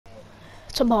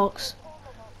It's a box.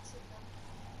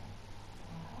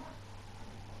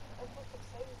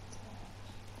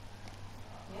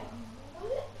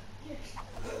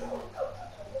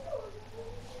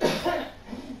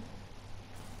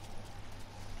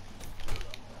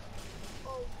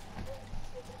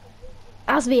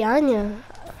 I was behind you.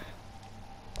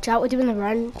 Jack, we're doing the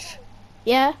wrench.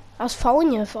 Yeah, I was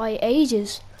following you for like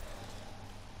ages.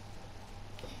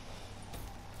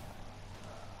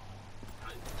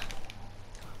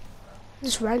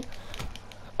 This wrench.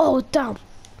 Oh damn!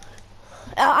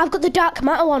 I've got the dark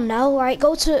matter one now. Right,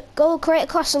 go create a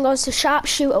class and go to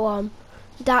sharpshooter one.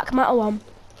 Dark matter one.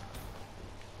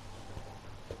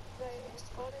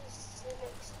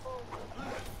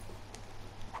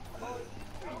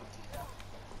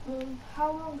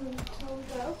 How long until we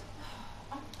go?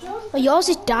 Oh, yours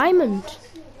is diamond.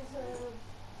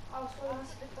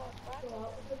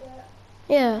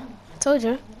 Yeah, I told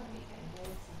you.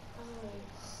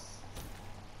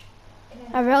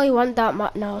 I really want that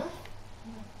map now.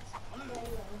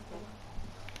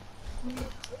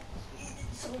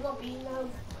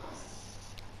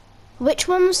 Which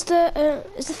one's the,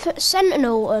 is the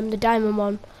Sentinel the diamond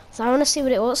one? So I want to see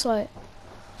what it looks like.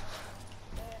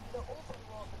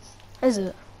 Is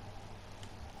it?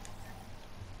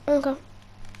 Okay.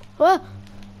 What?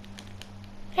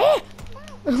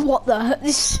 What the heck?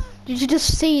 This, did you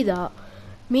just see that?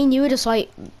 Me and you were just like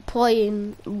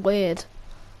playing weird.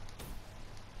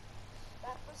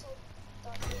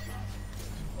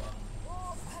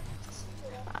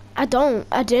 I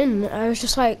didn't. I was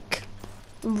just like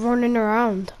running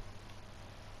around.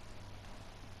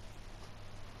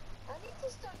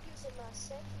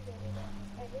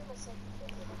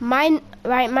 Mine,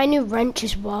 right, my new wrench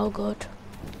is well good.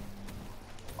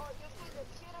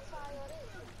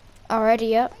 Already,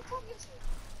 yep.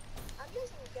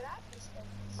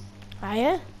 Are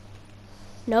you?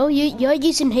 No, you're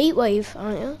using Heatwave,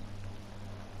 aren't you?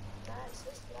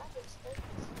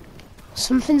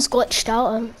 Something's glitched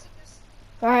out.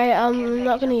 Right, I'm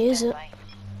not gonna use it.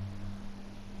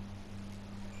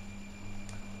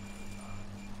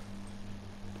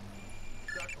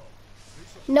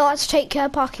 You know how to take care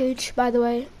package, by the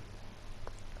way.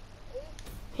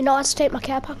 You know how to take my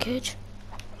care package.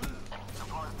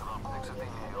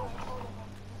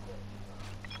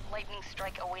 Lightning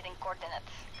strike awaiting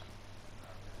coordinates.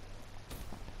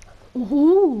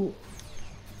 Ooh.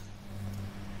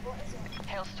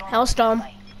 Hailstorm.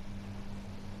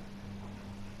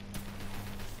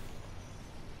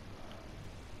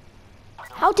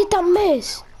 How did that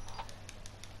miss?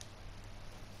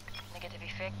 Negative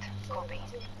effect. Copy.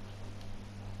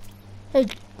 Hey,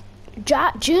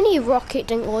 Junior Rocket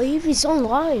didn't leave, he's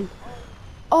online.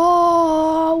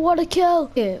 Oh, what a kill.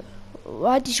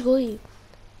 Why did you leave?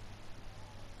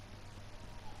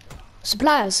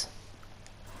 Supplies.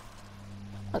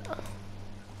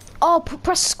 Oh,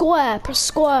 press square, press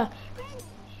square.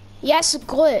 Yeah, it's a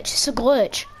glitch, it's a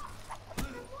glitch.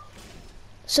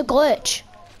 It's a glitch.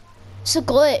 It's a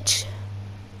glitch.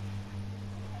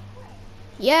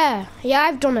 Yeah,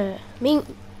 I've done it.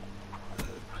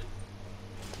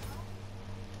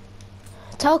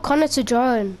 Tell Connor to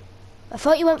join. I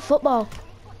thought you went football.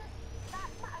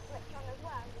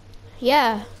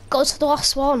 Yeah, go to the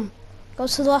last one. Go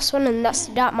to the last one and that's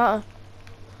the dark matter.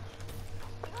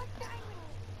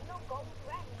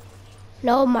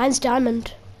 No, mine's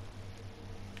diamond.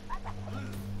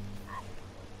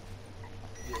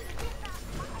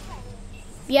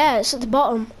 Yeah, it's at the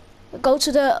bottom. Go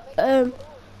to the,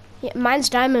 yeah, mine's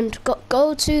diamond.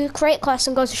 Go to create class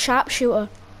and go to sharpshooter.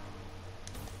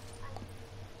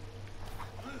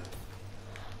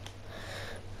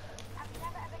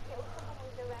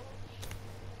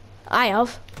 I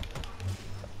have.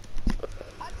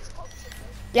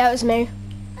 Yeah, it was me.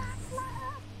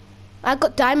 I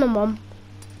got diamond one.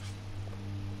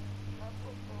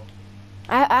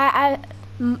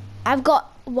 I've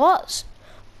got what?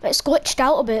 It's glitched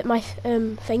out a bit, my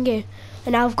thingy,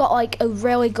 and I've got like a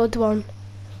really good one.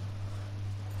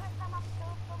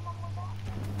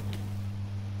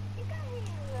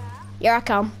 Yeah, I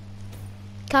can.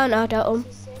 Can't I, don't?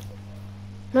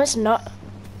 No, it's not.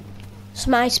 It's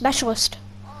my specialist.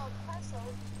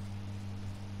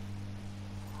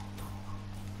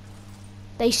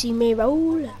 They see me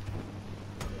roll.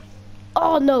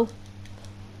 Oh no!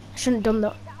 I shouldn't have done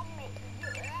that.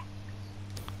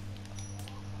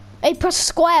 Hey, press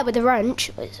square with the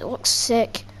wrench. It looks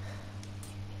sick.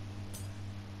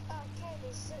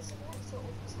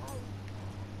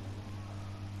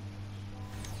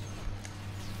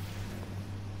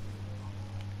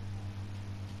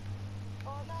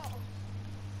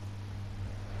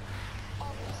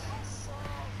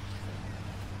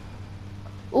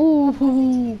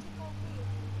 Ooh.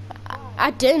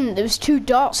 I didn't. There was 2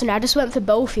 dots and I just went for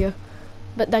both of you.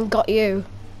 But then got you.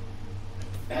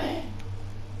 Jake,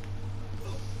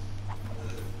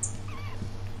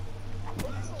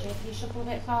 you shuffle a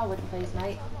bit forward, please,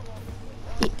 mate.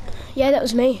 Yeah, that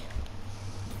was me.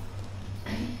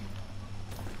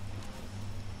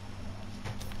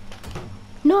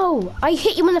 No, I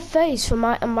hit you in the face from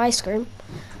on my screen.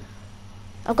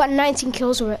 I've got 19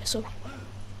 kills with it, so.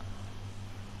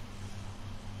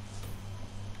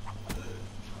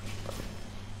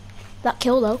 That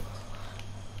kill though.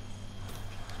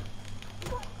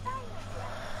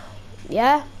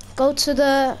 Yeah, go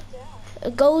to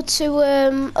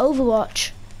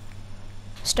Overwatch.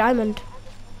 It's Diamond.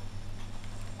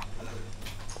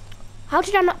 How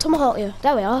did I not tomahawk you?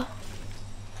 There we are.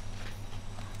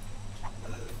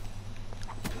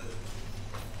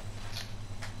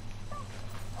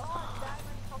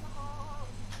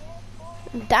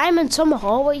 Diamond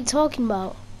tomahawk? What are you talking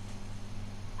about?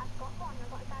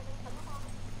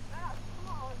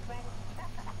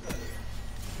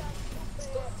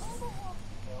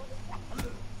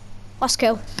 Last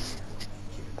kill.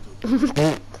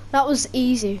 That was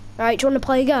easy. Alright, do you want to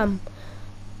play again?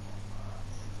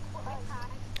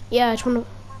 Yeah, I just want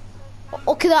to...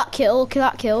 Look at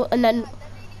that kill, and then...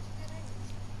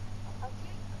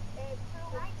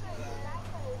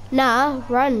 Nah,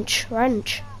 ranch.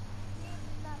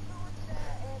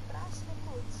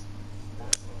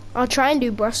 I'll try and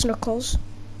do brass knuckles.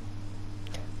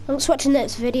 Thanks for watching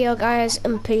this video, guys,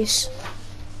 and peace.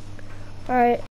 Alright.